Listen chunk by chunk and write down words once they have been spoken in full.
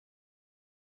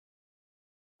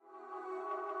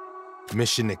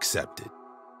Mission accepted.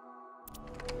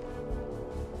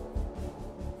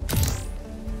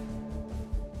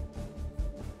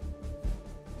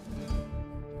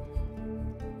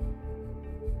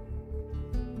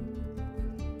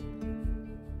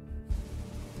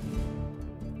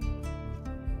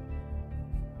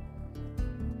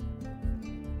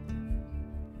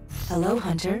 Hello,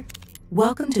 Hunter.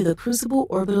 Welcome to the Crucible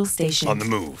Orbital Station. On the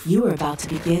move. You are about to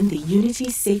begin the Unity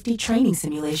Safety Training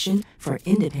Simulation for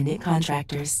independent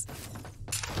contractors.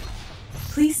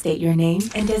 Please state your name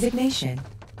and designation.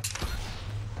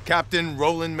 Captain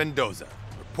Roland Mendoza.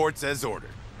 Reports as ordered.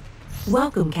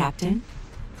 Welcome, Captain.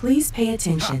 Please pay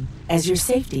attention, as your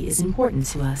safety is important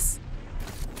to us.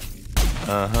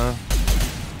 Uh-huh.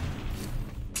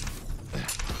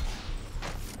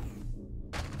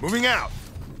 Moving out!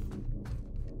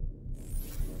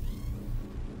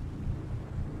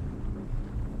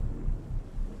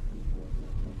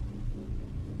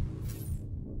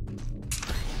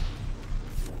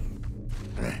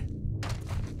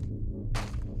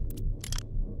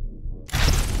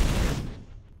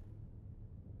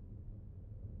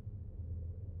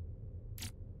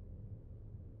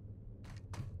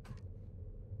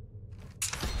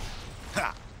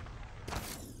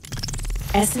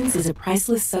 Essence is a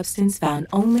priceless substance found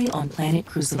only on planet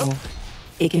Crucible.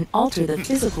 It can alter the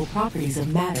physical properties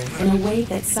of matter in a way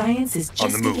that science is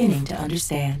just beginning to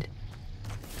understand.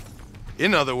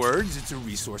 In other words, it's a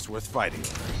resource worth fighting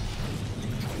over.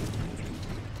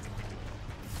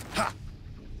 Ha!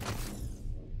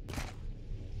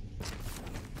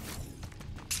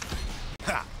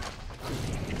 Ha!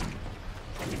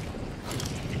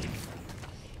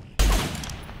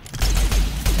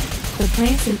 The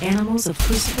plants and animals of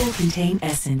Crucible contain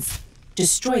essence.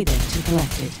 Destroy them to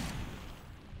collect it.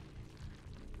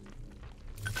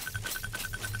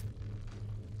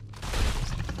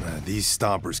 These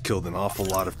stompers killed an awful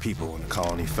lot of people when the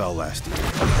colony fell last year.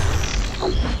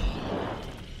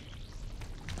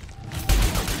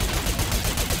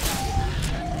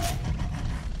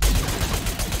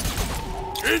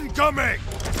 Incoming!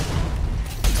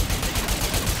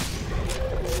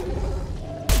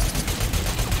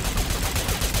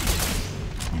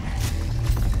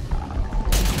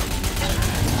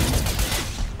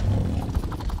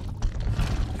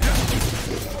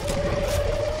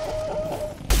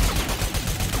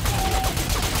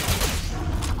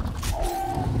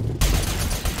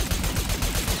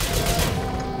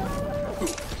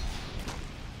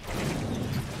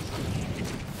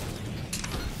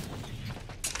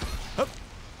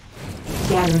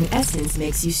 Gathering essence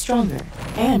makes you stronger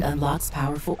and unlocks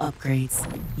powerful upgrades.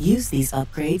 Use these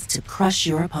upgrades to crush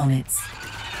your opponents.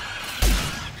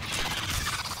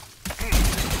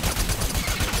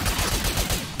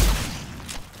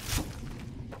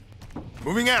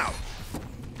 Moving out!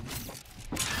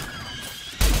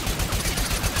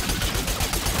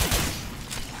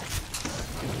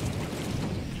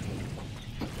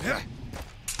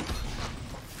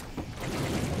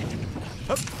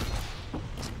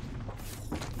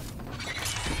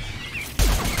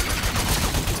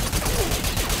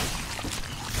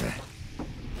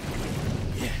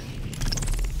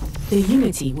 The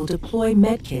Unity will deploy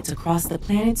medkits across the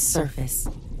planet's surface.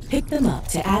 Pick them up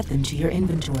to add them to your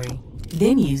inventory.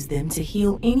 Then use them to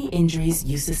heal any injuries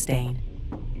you sustain.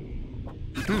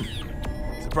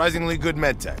 Surprisingly good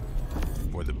medtech.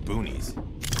 For the boonies.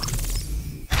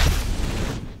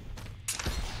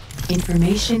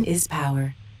 Information is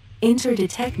power. Enter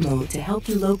detect mode to help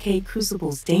you locate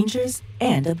Crucible's dangers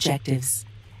and objectives.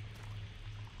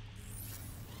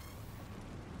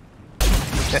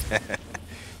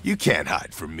 You can't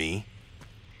hide from me.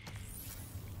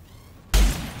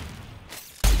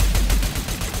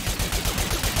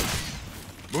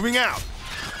 Moving out!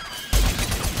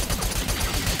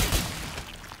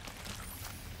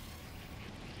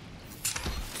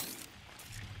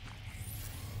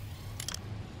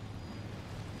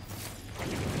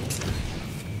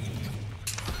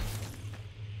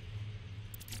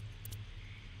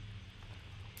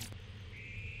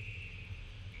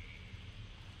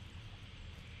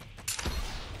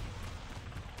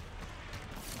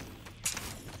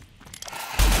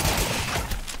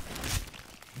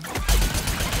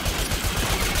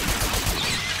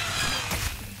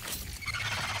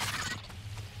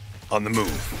 On the move.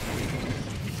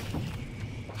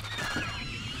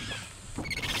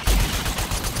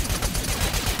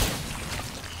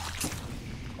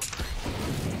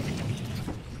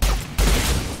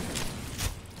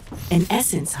 An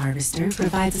essence harvester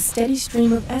provides a steady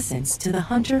stream of essence to the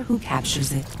hunter who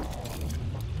captures it.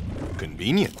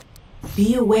 Convenient.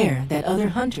 Be aware that other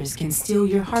hunters can steal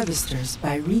your harvesters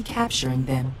by recapturing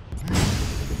them.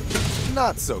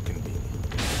 Not so convenient.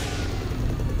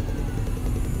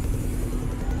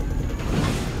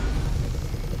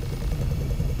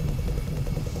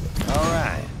 All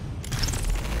right.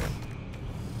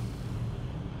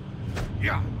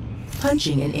 Yeah.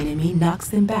 Punching an enemy knocks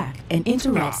them back and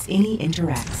interrupts any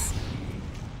interacts.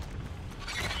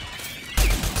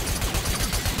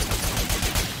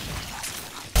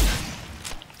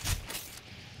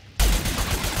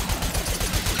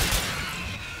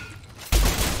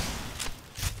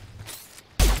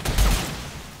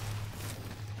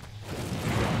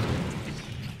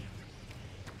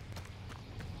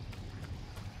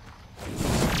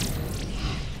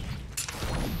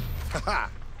 Haha.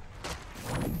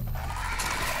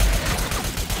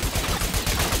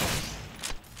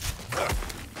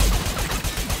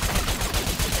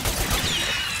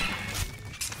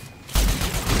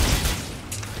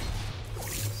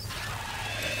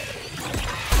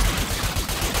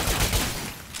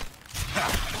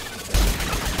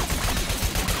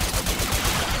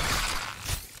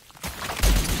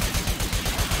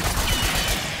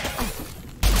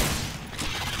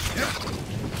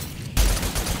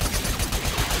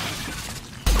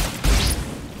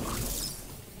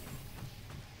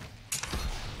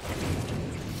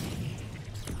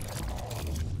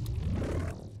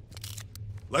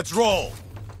 Let's roll!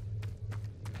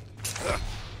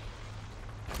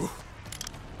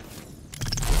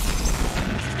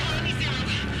 Colony Zero.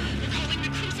 We're calling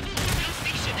the Crucible ground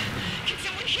station. Can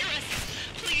someone hear us?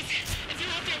 Please, if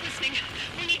you're out there listening,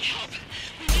 we need help.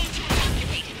 We need to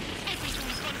evacuate. Everything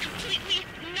has gone completely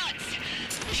nuts.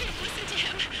 We should have listened to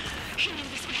him. He knew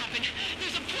this would happen.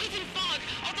 There's a poison fog.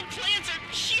 All the plants are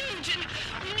huge, and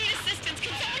we need assistance.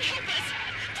 Can someone help us?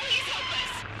 Please help us.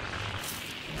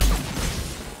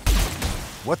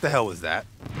 What the hell was that?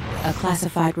 A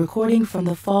classified recording from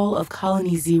the fall of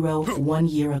Colony Zero 1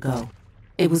 year ago.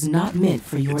 It was not meant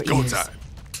for your It's go ears. time.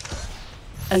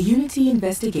 A Unity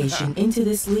investigation into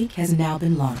this leak has now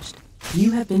been launched.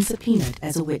 You have been subpoenaed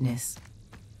as a witness.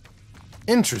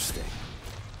 Interesting.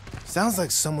 Sounds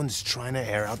like someone's trying to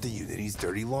air out the Unity's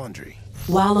dirty laundry.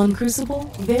 While on Crucible,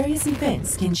 various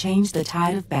events can change the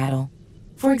tide of battle.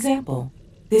 For example,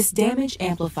 this damage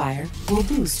amplifier will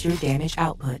boost your damage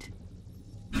output.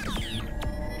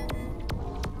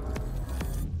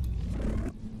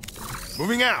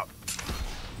 Moving out!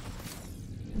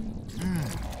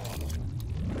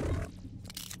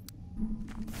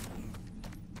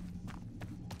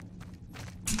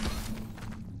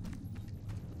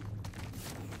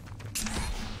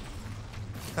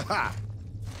 Haha!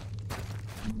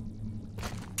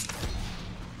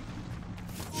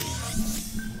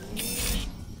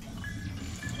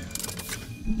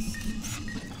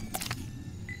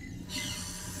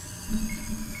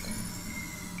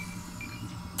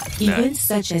 Events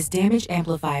such as damage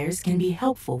amplifiers can be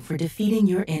helpful for defeating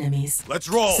your enemies. Let's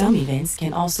roll! Some events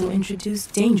can also introduce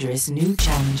dangerous new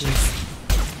challenges.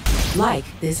 Like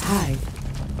this hive.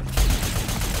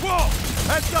 Whoa!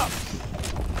 Heads up!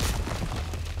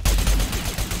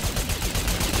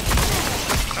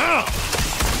 Ow!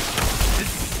 This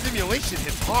stimulation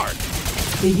hits hard.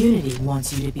 The Unity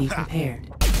wants you to be prepared.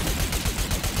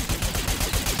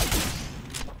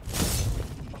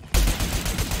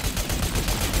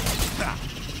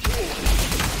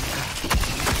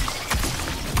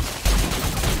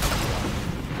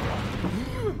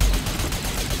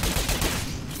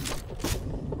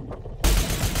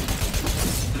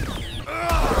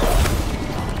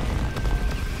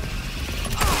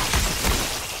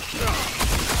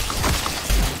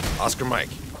 Oscar Mike.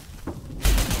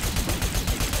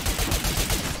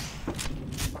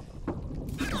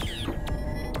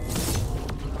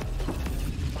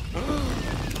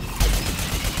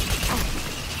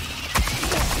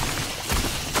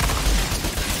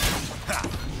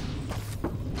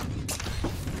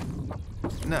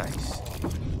 Nice.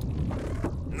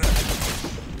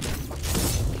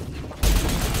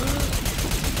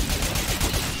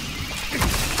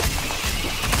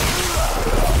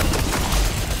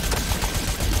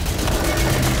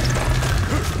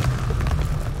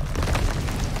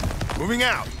 Moving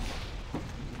out.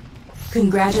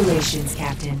 Congratulations,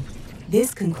 Captain.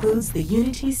 This concludes the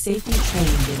Unity Safety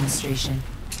Training Demonstration.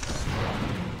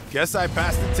 Guess I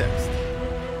passed the test.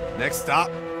 Next stop,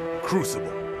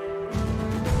 Crucible.